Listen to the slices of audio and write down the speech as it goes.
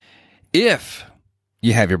If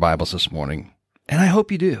you have your Bibles this morning, and I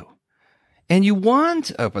hope you do, and you want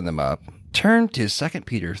to open them up, turn to 2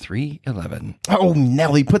 Peter 3:11. Oh,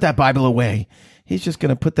 Nelly, put that Bible away. He's just going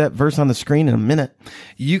to put that verse on the screen in a minute.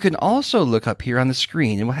 You can also look up here on the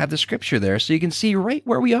screen, and we'll have the scripture there so you can see right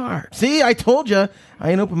where we are. See, I told you.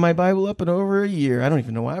 I ain't opened my Bible up in over a year. I don't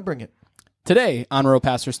even know why I bring it. Today on Rural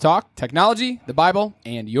Pastors Talk, technology, the Bible,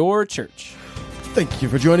 and your church. Thank you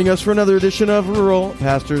for joining us for another edition of Rural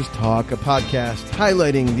Pastors Talk, a podcast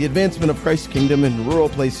highlighting the advancement of Christ's kingdom in rural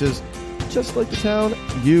places, just like the town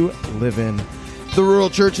you live in. The rural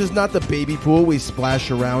church is not the baby pool we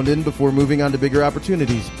splash around in before moving on to bigger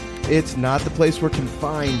opportunities. It's not the place we're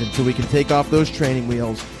confined until we can take off those training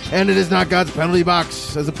wheels. And it is not God's penalty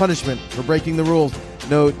box as a punishment for breaking the rules.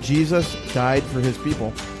 No, Jesus died for his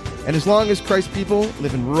people. And as long as Christ's people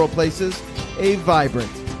live in rural places, a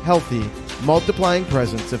vibrant, healthy, multiplying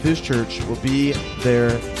presence of his church will be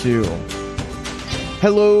there too.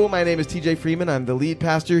 Hello, my name is TJ Freeman. I'm the lead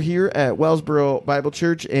pastor here at Wellsboro Bible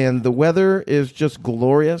Church, and the weather is just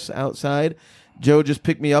glorious outside. Joe just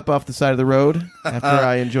picked me up off the side of the road after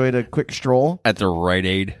I enjoyed a quick stroll. At the Rite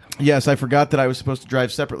Aid. Yes, I forgot that I was supposed to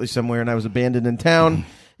drive separately somewhere, and I was abandoned in town,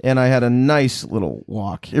 and I had a nice little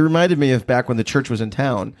walk. It reminded me of back when the church was in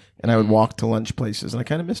town, and I would walk to lunch places, and I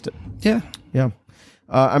kind of missed it. Yeah. Yeah.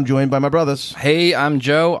 I'm joined by my brothers. Hey, I'm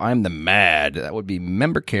Joe. I'm the MAD. That would be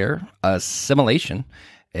member care, assimilation,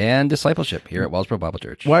 and discipleship here at Wellsboro Bible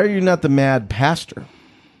Church. Why are you not the mad pastor?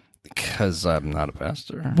 Because I'm not a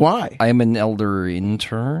pastor. Why? I am an elder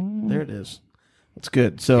intern. There it is. That's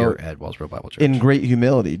good. So, here at Wellsboro Bible Church. In great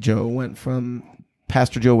humility, Joe went from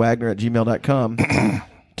pastorjoewagner@gmail.com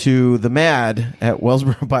to the mad at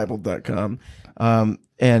wellsborobible.com,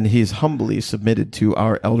 and he's humbly submitted to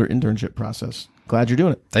our elder internship process. Glad you're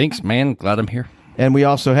doing it. Thanks, man. Glad I'm here. And we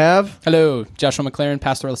also have... Hello, Joshua McLaren,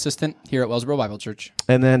 pastoral assistant here at Wellsboro Bible Church.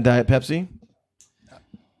 And then Diet Pepsi.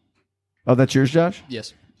 Oh, that's yours, Josh?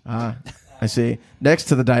 Yes. I see. Next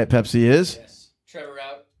to the Diet Pepsi is... Yes. Trevor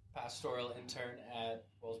Rout, pastoral intern at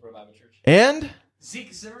Wellsboro Bible Church. And...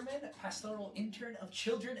 Zeke Zimmerman, pastoral intern of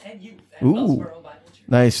children and youth at Ooh. Wellsboro Bible Church.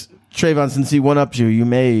 Nice. Trayvon, since he one-upped you, you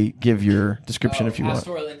may give your description if you want.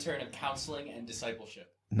 Pastoral intern of counseling and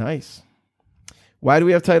discipleship. Nice. Why do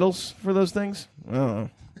we have titles for those things? I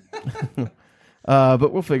don't know.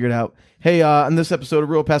 But we'll figure it out. Hey, on this episode of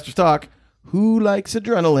Rural Pastors Talk, who likes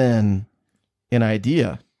adrenaline? An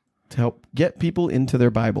idea to help get people into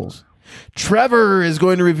their Bibles. Trevor is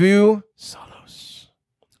going to review Solos.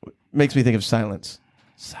 Makes me think of silence.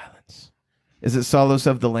 Silence. Is it Solos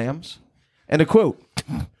of the Lambs? And a quote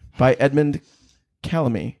by Edmund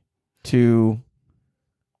Calamy to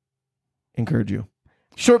encourage you.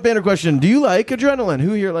 Short banner question. Do you like adrenaline?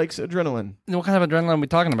 Who here likes adrenaline? What kind of adrenaline are we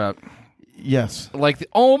talking about? Yes. Like,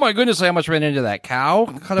 oh my goodness, I almost ran into that cow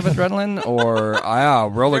kind of adrenaline? Or,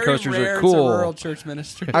 roller coasters Very rare are cool. It's a rural church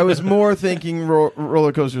ministry. I was more thinking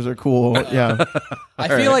roller coasters are cool. Yeah. I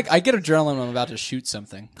feel like I get adrenaline when I'm about to shoot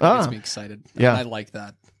something. It makes me excited. Yeah. And I like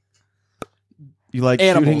that. You like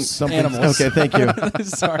Animals. shooting something? Animals. Okay, thank you.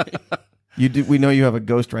 Sorry. You do. We know you have a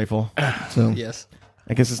ghost rifle. So Yes.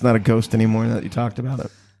 I guess it's not a ghost anymore now that you talked about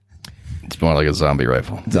it. It's more like a zombie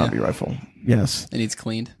rifle. Zombie rifle. Yes. It needs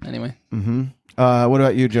cleaned anyway. Mm-hmm. What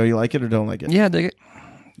about you, Joe? You like it or don't like it? Yeah, dig it.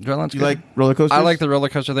 Adrenaline's You good. like roller coasters? I like the roller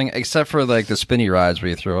coaster thing, except for like the spinny rides where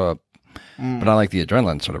you throw up. But I like the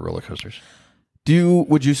adrenaline sort of roller coasters.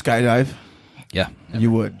 Would you skydive? Yeah.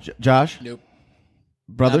 You would. Josh? Nope.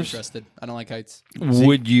 Not Brothers? interested. I don't like heights.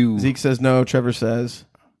 Would you Zeke says no. Trevor says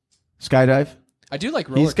skydive. I do like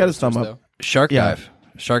roller He's got his coasters, thumb up. though. shark Yeah. dive?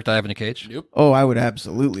 Shark dive in a cage? Nope. Oh, I would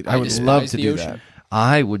absolutely. I would despise love to the do ocean. that.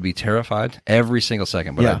 I would be terrified every single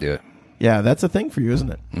second, but Yeah. I'd do it. Yeah, that's a thing for you,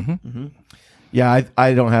 isn't it? Mm-hmm. Yeah,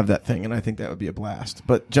 I don't have that thing, and I think that would be a blast.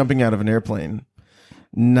 But jumping out of an airplane,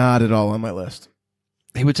 not at all on my list.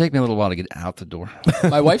 It would take me a little while to get out the door.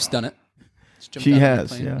 My wife's done it. Just jumped She out of an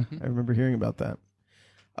has, airplane. yeah. Mhm. I remember hearing about that.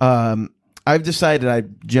 I've decided I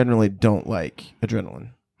generally don't like adrenaline.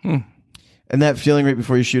 And that feeling right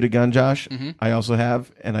before you shoot a gun, Josh, I also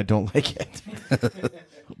have, and I don't like it.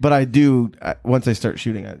 But I do, once I start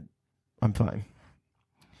shooting, I'm fine.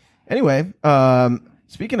 Anyway,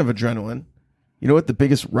 speaking of adrenaline, you know what the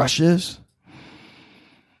biggest rush is?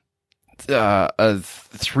 A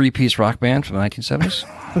three-piece rock band from the 1970s?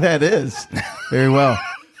 That is. Very well.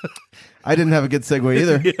 I didn't have a good segue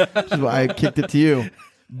either. Which is why I kicked it to you.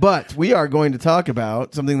 But we are going to talk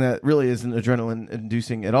about something that really isn't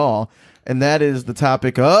adrenaline-inducing at all, and that is the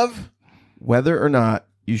topic of whether or not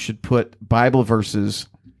you should put Bible verses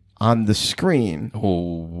on the screen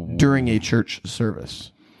during a church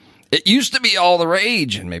service. It used to be all the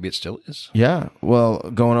rage, and maybe it still is. Yeah. Well,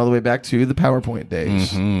 going all the way back to the PowerPoint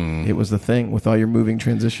days, Mm-hmm. it was the thing with all your moving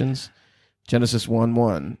transitions. Genesis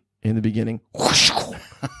 1:1 in the beginning.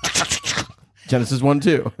 Genesis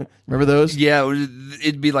 1:2. Remember those? Yeah,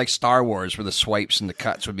 it'd be like Star Wars, where the swipes and the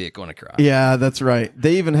cuts would be going across. Yeah, that's right.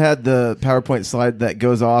 They even had the PowerPoint slide that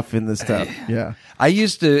goes off in the stuff. Yeah. I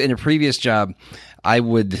used to, in a previous job, I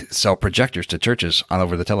would sell projectors to churches on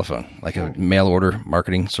over the telephone, like a mail order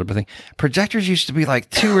marketing sort of thing. Projectors used to be like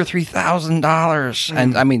 $2,000 or $3,000,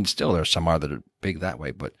 and I mean, still there's some are that are big that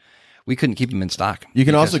way, but we couldn't keep them in stock. You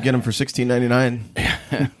can also get them for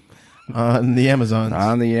 $16.99 on the Amazon.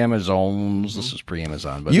 On the Amazons. This is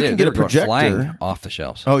pre-Amazon, but You can get a they're going projector. flying off the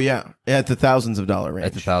shelves Oh, yeah. At the thousands of dollar range.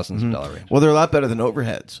 at the thousands of dollar range. Well, they're a lot better than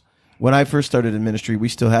overheads. When I first started in ministry, we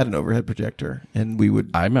still had an overhead projector, and we would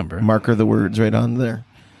I remember. marker the words right on there,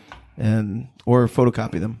 or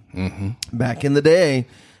photocopy them. Back in the day,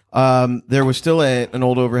 there was still an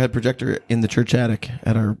old overhead projector in the church attic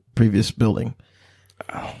at our previous building,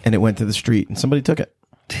 and it went to the street, and somebody took it.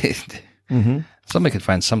 Somebody could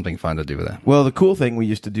find something fun to do with that. Well, the cool thing we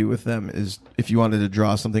used to do with them is if you wanted to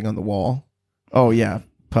draw something on the wall,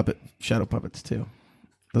 shadow puppets too.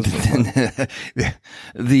 Those were fun.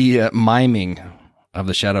 The miming of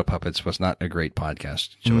the shadow puppets was not a great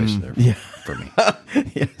podcast choice there for me.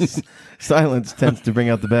 Yes. Silence tends to bring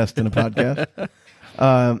out the best in a podcast.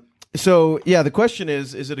 The question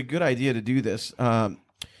is it a good idea to do this?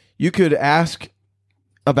 You could ask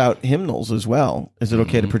about hymnals as well. Is it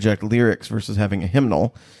okay to project lyrics versus having a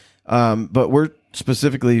hymnal? But we're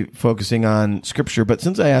specifically focusing on scripture. But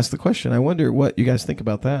since I asked the question, I wonder what you guys think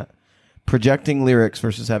about that. Projecting lyrics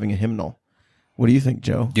versus having a hymnal. What do you think,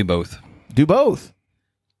 Joe? Do both. Do both.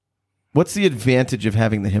 What's the advantage of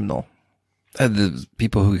having the hymnal? The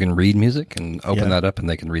people who can read music and open Yeah. that up, and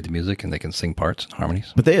they can read the music and they can sing parts and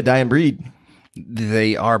harmonies. But they die and breed.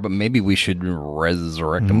 They are, but maybe we should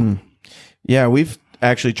resurrect them. Yeah, we've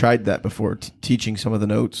actually tried that before, teaching some of the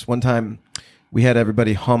notes. One time, we had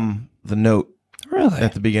everybody hum the note Really?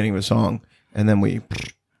 at the beginning of a song, and then we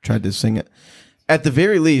tried to sing it. At the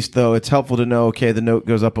very least, though, it's helpful to know, okay, the note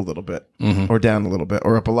goes up a little bit, or down a little bit,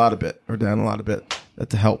 or up a lot a bit, or down a lot a bit.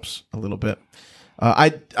 That helps a little bit. I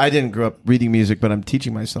didn't grow up reading music, but I'm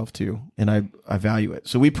teaching myself to, and I value it.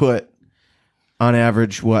 So we put, on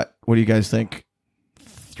average, what do you guys think?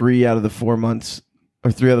 3 out of the 4 months,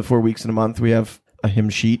 or 3 out of the 4 weeks in a month, we have a hymn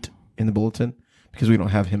sheet in the bulletin because we don't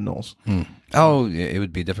have hymnals. Oh, yeah, it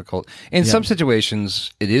would be difficult. In some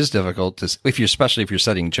situations, it is difficult, especially if you're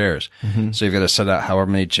setting chairs. So you've got to set out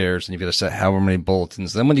however many chairs, and you've got to set however many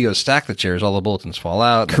bulletins. Then when you go to stack the chairs, all the bulletins fall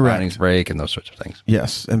out, the Correct. bindings break, and those sorts of things.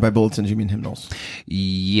 Yes, and by bulletins, you mean hymnals.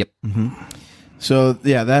 Yep. So,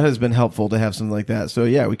 yeah, that has been helpful to have something like that. So,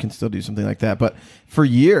 yeah, we can still do something like that. But for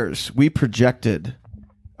years, we projected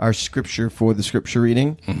our scripture for the scripture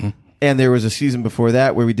reading. And there was a season before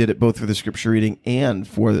that where we did it both for the scripture reading and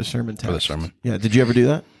for the sermon text. For the sermon. Yeah. Did you ever do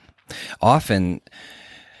that? Often,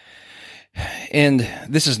 and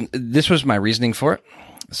this was my reasoning for it.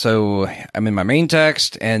 So I'm in my main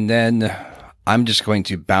text, and then I'm just going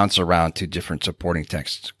to bounce around to different supporting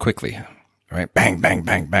texts quickly, right? Bang, bang,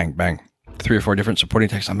 bang, bang, bang. 3 or 4 different supporting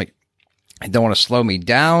texts. I don't want to slow me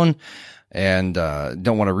down, and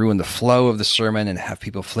don't want to ruin the flow of the sermon and have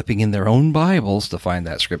people flipping in their own Bibles to find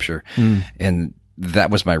that scripture. And that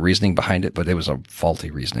was my reasoning behind it, but it was a faulty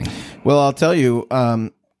reasoning. Well, I'll tell you,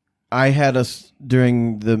 I had us,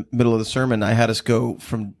 during the middle of the sermon, I had us go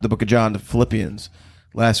from the book of John to Philippians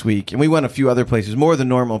last week. And we went a few other places, more than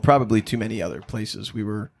normal, probably too many other places. We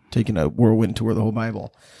were taking a whirlwind tour of the whole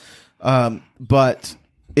Bible. But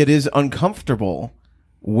it is uncomfortable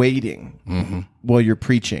waiting while you're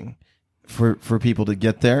preaching for people to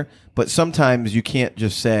get there. But sometimes you can't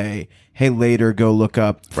just say, hey, later go look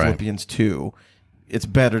up Philippians 2. It's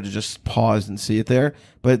better to just pause and see it there.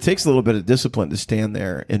 But it takes a little bit of discipline to stand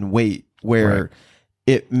there and wait, where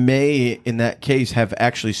it may, in that case, have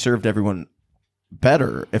actually served everyone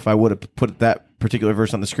better if I would have put that particular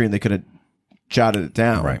verse on the screen. They could have jotted it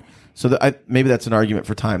down. Right. So maybe that's an argument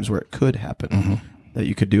for times where it could happen, that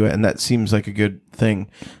you could do it. And that seems like a good thing.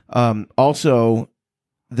 Also,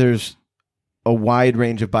 there's a wide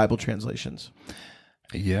range of Bible translations.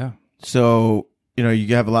 Yeah. So,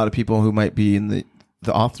 you have a lot of people who might be in the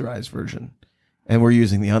authorized version, and we're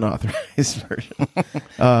using the unauthorized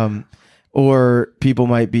version. Or people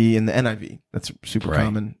might be in the NIV. That's a super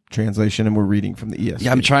common translation, and we're reading from the ESV.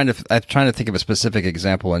 Yeah, I'm trying to think of a specific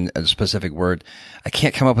example and a specific word. I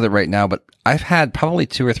can't come up with it right now, but I've had probably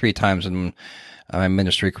 2 or 3 times in my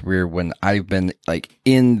ministry career when I've been like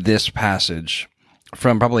in this passage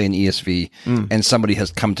from probably an ESV, and somebody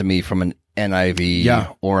has come to me from an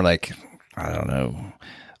NIV or like, I don't know,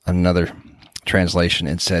 another translation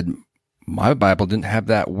and said, my Bible didn't have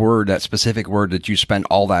that word, that specific word that you spent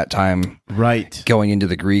all that time going into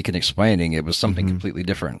the Greek and explaining. It was something completely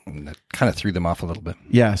different. And that kind of threw them off a little bit.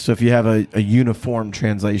 Yeah, so if you have a uniform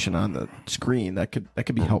translation on the screen, that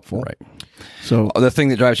could be helpful. Right. So the thing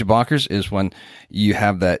that drives you bonkers is when you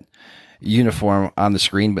have that uniform on the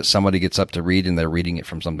screen, but somebody gets up to read and they're reading it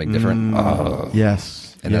from something different.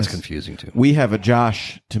 Yes. And that's confusing too. We have a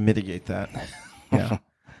Josh to mitigate that. Yeah.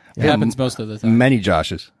 It happens most of the time. Many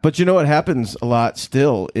Joshes. But you know what happens a lot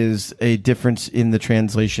still is a difference in the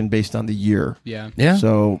translation based on the year. Yeah. Yeah.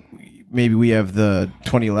 So maybe we have the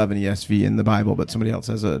 2011 ESV in the Bible, but somebody else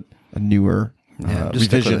has a newer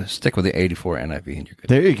Just revision. stick with the 84 NIV and you're good.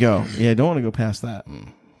 There you go. Yeah, don't want to go past that.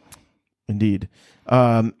 Indeed.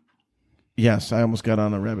 Yes, I almost got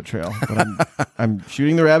on a rabbit trail, but I'm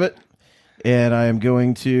shooting the rabbit, and I am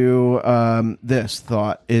going to this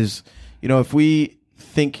thought is, if we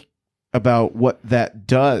think about what that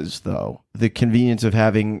does, though, the convenience of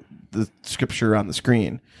having the scripture on the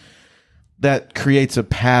screen, that creates a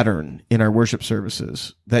pattern in our worship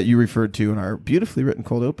services that you referred to in our beautifully written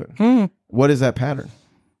cold open. What is that pattern?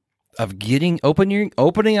 Of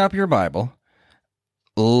opening up your Bible,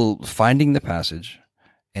 finding the passage,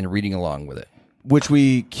 and reading along with it. Which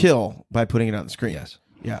we kill by putting it on the screen. Yes.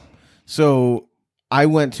 Yeah. So I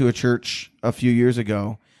went to a church a few years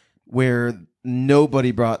ago where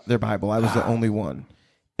nobody brought their Bible. I was the only one.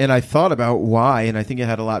 And I thought about why, and I think it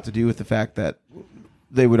had a lot to do with the fact that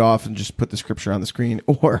they would often just put the scripture on the screen,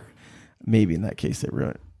 or maybe in that case they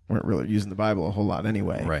weren't really using the Bible a whole lot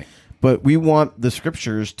anyway. Right. But we want the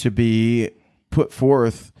scriptures to be put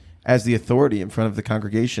forth as the authority in front of the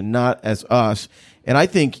congregation, not as us. And I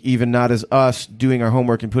think even not as us doing our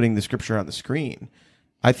homework and putting the scripture on the screen.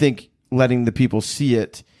 I think letting the people see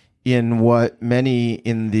it in what many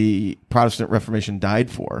in the Protestant Reformation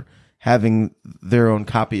died for, having their own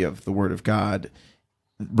copy of the Word of God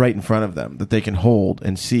right in front of them, that they can hold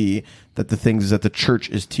and see that the things that the church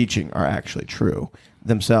is teaching are actually true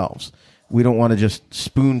themselves. We don't want to just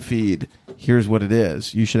spoon feed, here's what it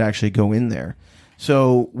is. You should actually go in there.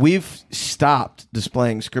 So we've stopped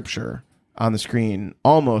displaying scripture on the screen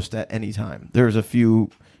almost at any time. There's a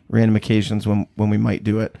few random occasions when we might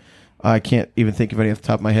do it. I can't even think of any off the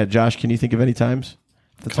top of my head. Josh, can you think of any times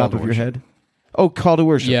at the top of your head? Oh, call to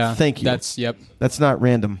worship. Yeah. Thank you. That's not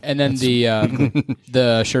random. And then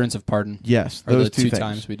the assurance of pardon. Yes, Are those the two things.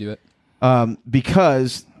 times we do it.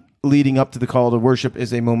 Because leading up to the call to worship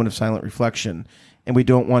is a moment of silent reflection, and we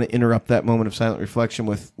don't want to interrupt that moment of silent reflection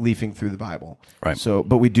with leafing through the Bible. Right. So,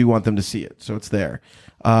 but we do want them to see it, so it's there.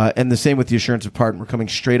 And the same with the assurance of pardon. We're coming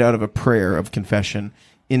straight out of a prayer of confession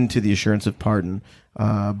into the assurance of pardon.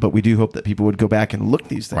 But we do hope that people would go back and look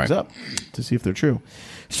these things up to see if they're true.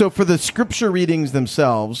 So for the scripture readings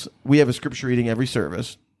themselves, we have a scripture reading every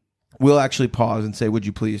service. We'll actually pause and say, would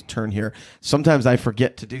you please turn here? Sometimes I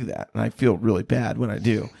forget to do that, and I feel really bad when I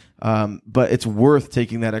do. But it's worth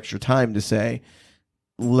taking that extra time to say,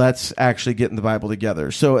 let's actually get in the Bible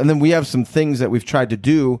together. So, and then we have some things that we've tried to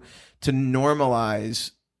do to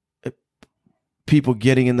normalize people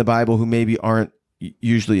getting in the Bible who maybe aren't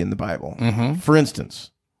usually in the Bible. Mm-hmm. For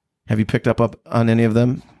instance, have you picked up on any of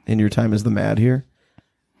them in your time as the Mad here?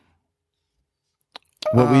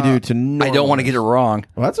 What we do to normalize. I don't want to get it wrong.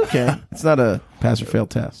 Well, that's okay. It's not a pass or fail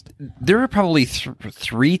test. There are probably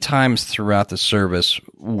three times throughout the service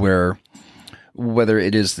where, whether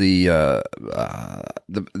it is the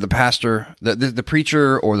pastor, the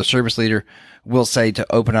preacher, or the service leader, will say to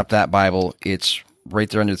open up that Bible. It's right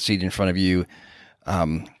there under the seat in front of you.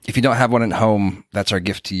 If you don't have one at home, that's our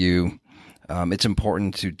gift to you. It's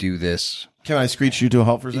important to do this. Can I screech you to a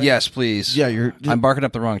halt for a second? Yes, please. Yeah, I'm barking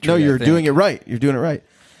up the wrong tree. No, you're doing it right. You're doing it right.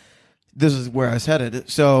 This is where I was headed.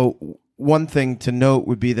 So one thing to note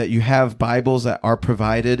would be that you have Bibles that are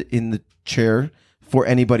provided in the chair for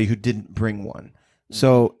anybody who didn't bring one.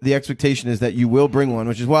 So the expectation is that you will bring one,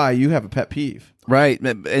 which is why you have a pet peeve. Right,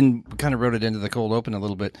 and kind of wrote it into the cold open a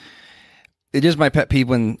little bit. It is my pet peeve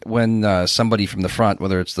when somebody from the front,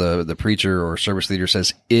 whether it's the preacher or service leader,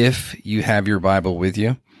 says, if you have your Bible with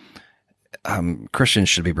you, Christians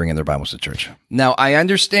should be bringing their Bibles to church. Now, I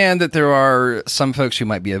understand that there are some folks who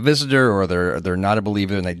might be a visitor or they're not a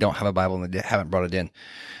believer and they don't have a Bible and they haven't brought it in.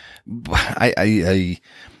 I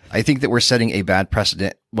think that we're setting a bad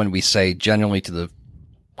precedent when we say generally to the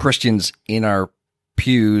Christians in our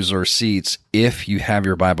pews or seats, if you have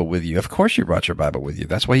your Bible with you. Of course you brought your Bible with you.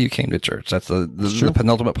 That's why you came to church. That's the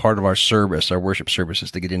penultimate part of our service, our worship service, is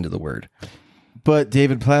to get into the Word. But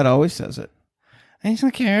David Platt always says it. I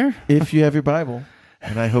don't care. if you have your Bible,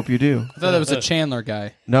 and I hope you do. I thought that was a Chandler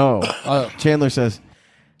guy. No. Oh, Chandler says,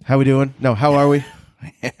 how we doing? No, how are we?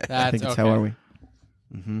 that's I think it's okay. how are we?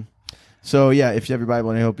 So, yeah, if you have your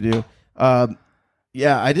Bible, and I hope you do.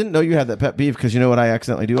 Yeah, I didn't know you had that pet peeve because you know what I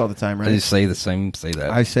accidentally do all the time, I right? just say that.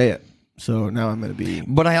 I say it. So now I'm going to be...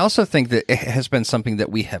 But I also think that it has been something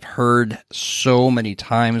that we have heard so many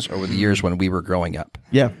times over the years when we were growing up.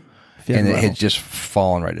 Yeah. If you have And your it Bible. had just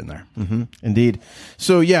fallen right in there. Indeed.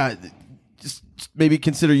 So, yeah, just maybe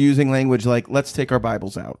consider using language like, let's take our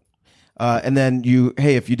Bibles out. And then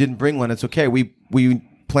hey, if you didn't bring one, it's okay. We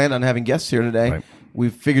plan on having guests here today. Right. We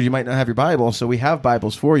figured you might not have your Bible, so we have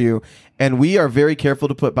Bibles for you. And we are very careful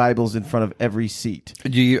to put Bibles in front of every seat.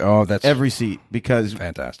 That's Every seat, because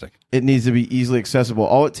fantastic. it needs to be easily accessible.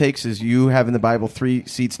 All it takes is you having the Bible 3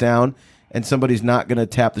 seats down, and somebody's not going to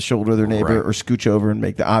tap the shoulder of their neighbor Right. or scooch over and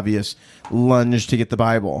make the obvious lunge to get the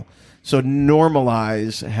Bible. So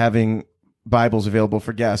normalize having Bibles available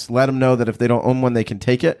for guests. Let them know that if they don't own one, they can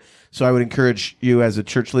take it. So I would encourage you as a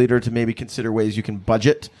church leader to maybe consider ways you can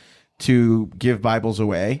budget to give Bibles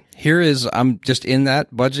away. I'm just in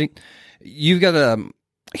that budget. You've got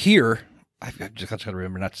here, I've just got to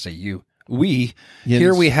remember not to say you. Yes.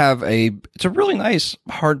 Here we have it's a really nice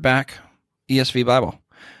hardback ESV Bible.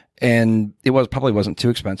 And it probably wasn't too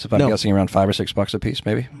expensive. I'm No. guessing around $5 or $6 a piece,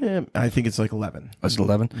 maybe. I think it's like 11. Was it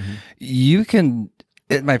 11? You can,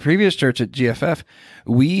 at my previous church at GFF,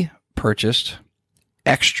 we purchased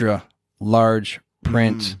extra large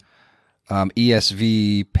print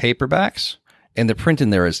ESV paperbacks, and the print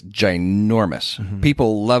in there is ginormous.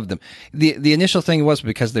 People love them. The initial thing was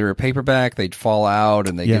because they were paperback, they'd fall out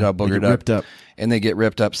and they get all they boogered get ripped up. and they get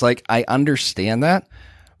ripped up. It's like, I understand that.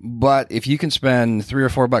 But if you can spend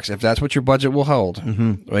 $3 or $4, if that's what your budget will hold,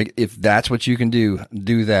 like if that's what you can do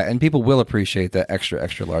that, and people will appreciate that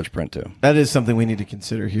extra large print too. That is something we need to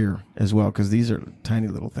consider here as well, because these are tiny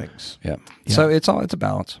little things. Yeah. So it's a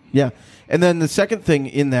balance. Yeah. And then the second thing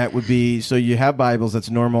in that would be, so you have Bibles, that's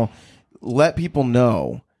normal. Let people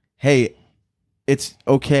know, hey, it's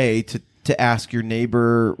okay to ask your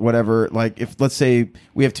neighbor, whatever. Like if, let's say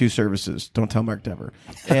we have 2 services, don't tell Mark Dever.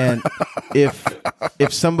 And if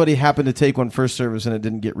somebody happened to take one first service and it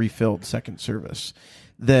didn't get refilled second service,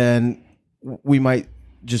 then we might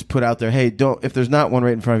just put out there, hey, if there's not one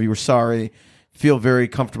right in front of you, we're sorry. Feel very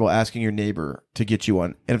comfortable asking your neighbor to get you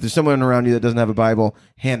one. And if there's someone around you that doesn't have a Bible,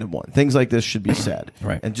 hand them one. Things like this should be said.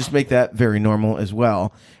 Right. And just make that very normal as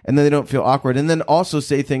well. And then they don't feel awkward. And then also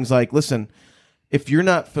say things like, listen, if you're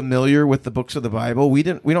not familiar with the books of the Bible, we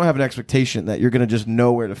don't have an expectation that you're going to just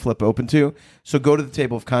know where to flip open to. So go to the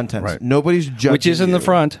table of contents. Right. Nobody's judging Which is in you. the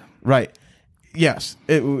front. Right. Yes,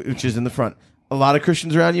 which is in the front. A lot of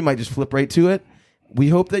Christians around you might just flip right to it. We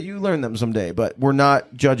hope that you learn them someday, but we're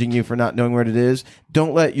not judging you for not knowing where it is.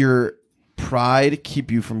 Don't let your pride keep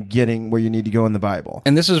you from getting where you need to go in the Bible.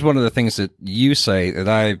 And this is one of the things that you say that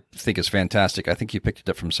I think is fantastic. I think you picked it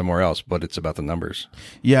up from somewhere else, but it's about the numbers.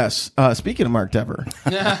 Yes. Speaking of Mark Dever,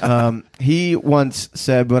 he once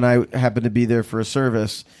said when I happened to be there for a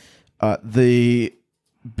service, the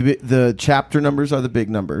chapter numbers are the big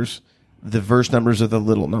numbers. The verse numbers are the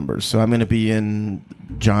little numbers. So I'm going to be in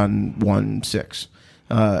John 1:6.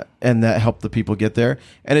 And that helped the people get there.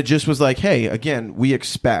 And it just was like, hey, again, we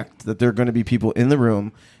expect that there are going to be people in the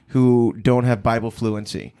room who don't have Bible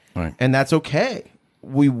fluency. Right. And that's okay.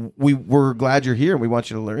 We're glad you're here and we want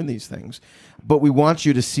you to learn these things. But we want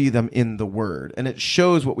you to see them in the Word. And it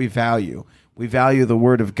shows what we value. We value the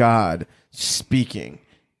Word of God speaking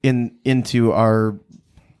into our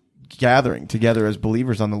gathering together as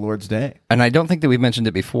believers on the Lord's Day. And I don't think that we've mentioned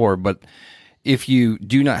it before, but if you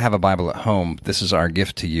do not have a Bible at home, this is our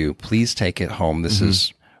gift to you. Please take it home. This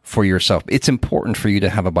is for yourself. It's important for you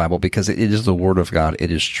to have a Bible because it is the Word of God.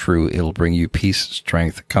 It is true. It'll bring you peace,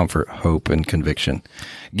 strength, comfort, hope, and conviction.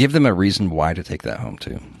 Give them a reason why to take that home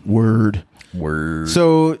too. Word.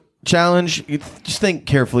 So, challenge, just think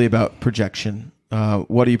carefully about projection.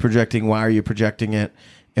 What are you projecting? Why are you projecting it?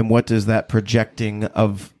 And what does that projecting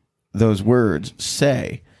of those words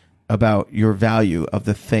say about your value of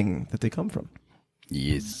the thing that they come from?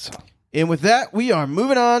 yes. And with that, we are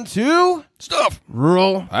moving on to Stuff.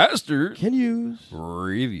 Rural Pastors. Can Use.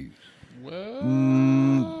 Reviews.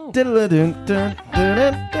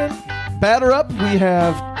 Batter up, we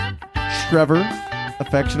have Trevor,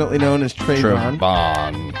 affectionately known as Trayvon,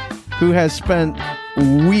 Trevon. who has spent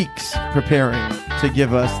weeks preparing to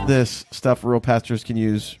give us this Stuff Rural Pastors Can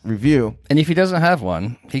Use review. And if he doesn't have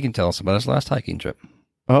one, he can tell us about his last hiking trip.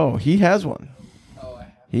 Oh, he has one.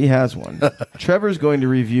 He has one. Trevor's going to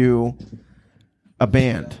review a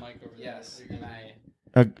band. Yes.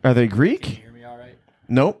 And Are they can you Greek? hear me all right?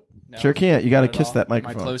 Nope. No, Sure can't. You got to not at kiss all. that Am I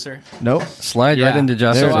microphone. closer? Nope. Slide Yeah. right into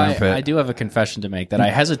Justin's So armpit. I do have a confession to make that I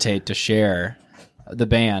hesitate to share the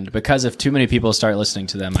band because if too many people start listening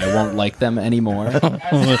to them, I won't like them anymore.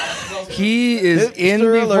 He is in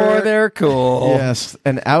Hipster before alert. they're cool. Yes,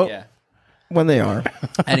 and out Yeah. when they are.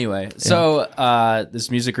 Anyway, so this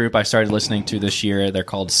music group I started listening to this year, they're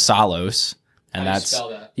called Salos. And How do you that's spell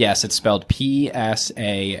that? yes, it's spelled Psallos.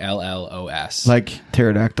 Like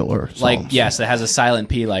pterodactyl or Like psalms. yes, it has a silent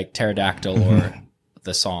P like pterodactyl or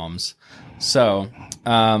the Psalms. So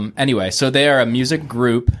anyway, so they are a music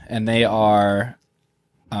group, and they are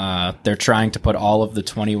they're trying to put all of the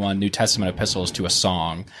 21 New Testament epistles to a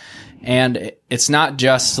song. And it's not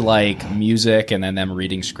just like music and then them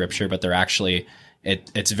reading scripture, but they're actually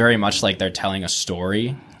it's very much like they're telling a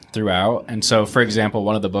story throughout. And so, for example,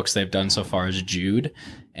 one of the books they've done so far is Jude,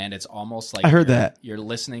 and it's almost like I heard you're- that. you're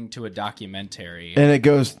listening to a documentary. And it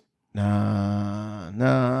goes, na,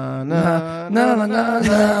 na, na, Na, na, na,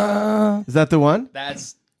 na. Is that the one?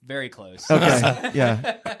 That's very close. Okay.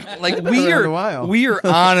 Yeah. Like Been around a while. we are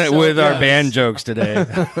on it with our yes. band jokes today. All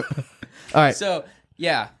right. So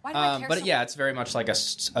yeah, Why do I care but so yeah, much? it's very much like a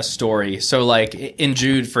story. So like in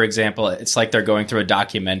Jude, for example, it's like they're going through a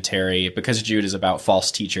documentary because Jude is about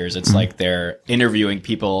false teachers. It's like they're interviewing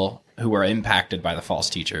people who were impacted by the false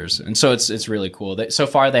teachers, and so it's really cool. So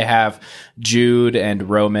far, they have Jude and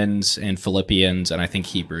Romans and Philippians, and I think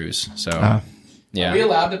Hebrews. So yeah, Are we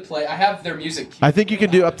allowed to play? I have their music. I think you can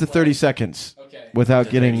do up to 30 seconds Okay. without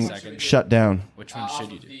 30 getting seconds. shut down. which one Off should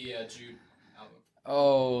you of do? the Jude album.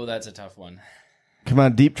 Oh, that's a tough one. Come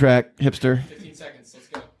on, deep track, hipster. 15 seconds. Let's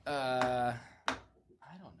go. I don't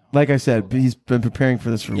know. Like I said, he's been preparing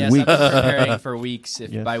for this for Yes, weeks. I've been preparing for weeks.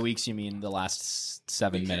 If Yes. by weeks you mean the last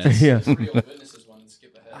 7 minutes. Yeah. The Real Witnesses one and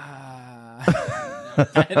skip ahead.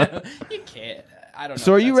 You can't. I don't know.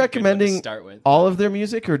 So are if you that's a good one to recommending start with. all of their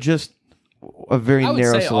music or just a very I would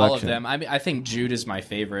narrow say selection? all of them. I mean, I think Jude is my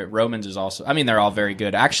favorite. Romans is also. I mean, they're all very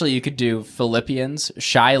good. Actually, you could do Philippians.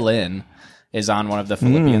 Shai Lin is on one of the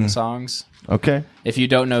Philippian songs. Okay. If you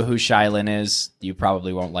don't know who Shai Lin is, you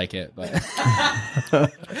probably won't like it. But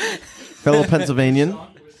Fellow Pennsylvanian.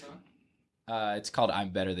 it's called "I'm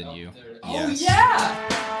Better Than You." Oh, Yes. yeah!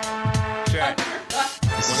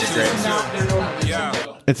 This is a great song.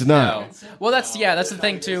 It's not. No. Well, that's the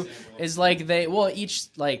thing too. Is like they each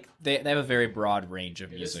like they have a very broad range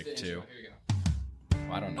of music too.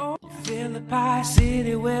 I don't know. Philippi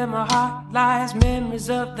City, where my heart lies. Memories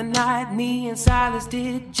of the night me and Silas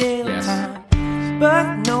did jail Yes. time.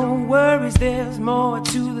 But no worries, there's more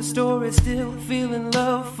to the story. Still feeling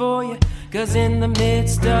love for you. Cause in the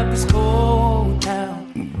midst of this whole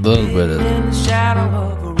town, Little bit of in the shadow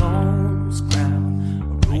of a Rome's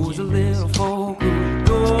crown, rules a little folk who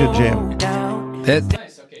go good jam. down.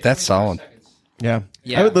 that's solid. Yeah.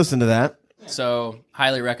 Yeah. I would listen to that. So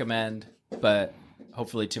highly recommend, but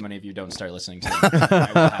hopefully too many of you don't start listening to them. I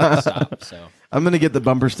will have to stop. So I'm going to get the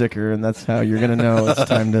bumper sticker, and that's how you're going to know it's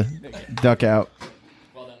time to duck out.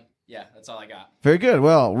 well done. Yeah, that's all I got. Very good.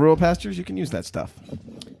 Well, rural pastors, you can use that stuff.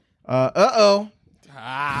 Uh-oh.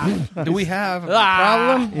 Do we have a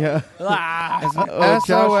problem? Yeah. Ah, Oh, Josh is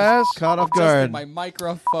SOS? caught off guard. my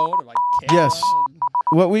microphone or my camera. Yes.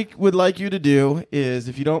 What we would like you to do is,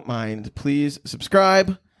 if you don't mind, please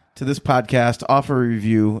subscribe to this podcast, offer a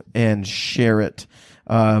review, and share it.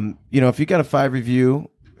 If you got a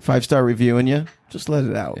 5-star review in you, just let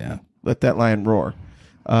it out. Yeah. Let that lion roar.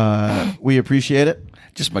 We appreciate it.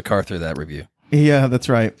 Just MacArthur that review. Yeah, that's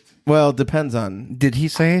right. Well, it depends on. Did he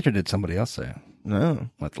say it or did somebody else say it? No.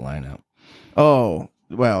 Let the line out. Oh,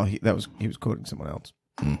 well, he was quoting someone else.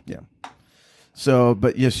 Yeah. So,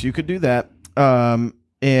 but yes, you could do that.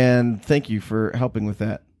 And thank you for helping with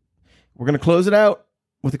that. We're going to close it out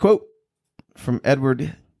with a quote from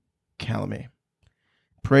Edward Calamay.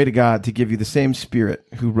 Pray to God to give you the same Spirit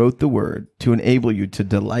who wrote the Word to enable you to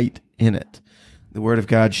delight in it. The Word of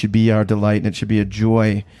God should be our delight, and it should be a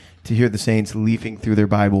joy to hear the saints leafing through their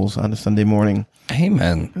Bibles on a Sunday morning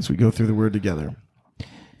Amen. as we go through the Word together.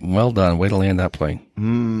 Well done. Way to land that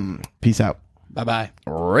plane. Peace out. Bye-bye.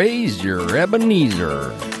 Raise your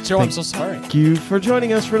Ebenezer. Joe, I'm so sorry. Thank you for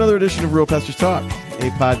joining us for another edition of Rural Pastors Talk, a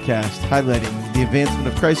podcast highlighting the advancement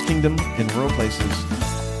of Christ's kingdom in rural places,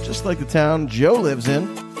 just like the town Joe lives in,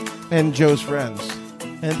 and Joe's friends,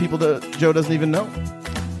 and people that Joe doesn't even know.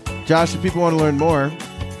 Josh, if people want to learn more,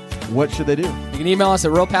 what should they do? You can email us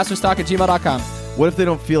at realpastorstalk@gmail.com. What if they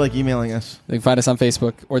don't feel like emailing us? They can find us on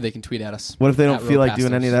Facebook, or they can tweet at us. What if they don't At feel Real like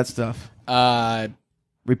doing any of Pastors. that stuff?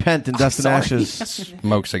 Repent in dust and sorry. ashes.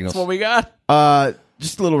 Smoke signals. That's what we got.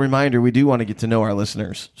 Just a little reminder, we do want to get to know our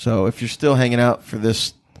listeners. So if you're still hanging out for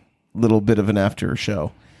this little bit of an after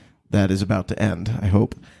show that is about to end, I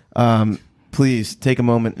hope. Please take a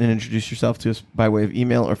moment and introduce yourself to us by way of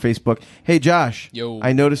email or Facebook. Hey, Josh. Yo.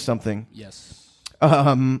 I noticed something. Yes.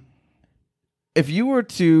 If you were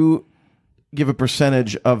to give a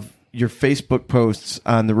percentage of your Facebook posts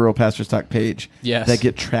on the Rural Pastors Talk page Yes. that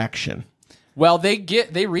get traction. Well, they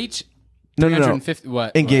reach No. 350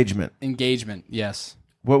 what? Engagement. What? Engagement, yes.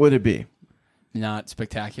 What would it be? Not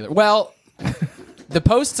spectacular. Well, the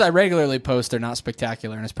posts I regularly post are not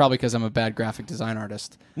spectacular, and it's probably because I'm a bad graphic design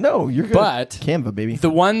artist. No, you're good. But Canva, baby. The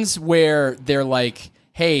ones where they're like,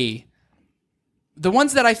 hey, the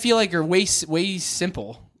ones that I feel like are way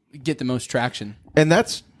simple get the most traction. And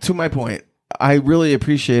that's to my point. I really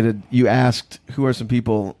appreciated you asked who are some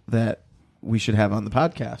people that we should have on the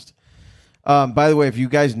podcast. By the way, if you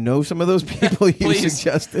guys know some of those people you Please,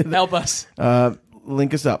 suggested, help us.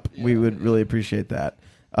 Link us up. We would really appreciate that.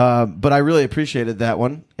 But I really appreciated that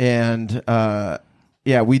one. And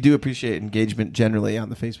yeah, we do appreciate engagement generally on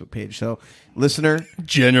the Facebook page. So, listener,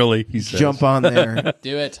 Generally, he says. jump on there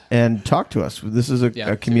Do it. and talk to us. This is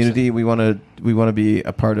a community. We want to be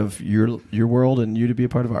a part of your world and you to be a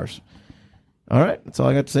part of ours. All right. That's all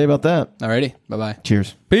I got to say about that. Alrighty. Bye-bye.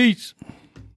 Cheers. Peace.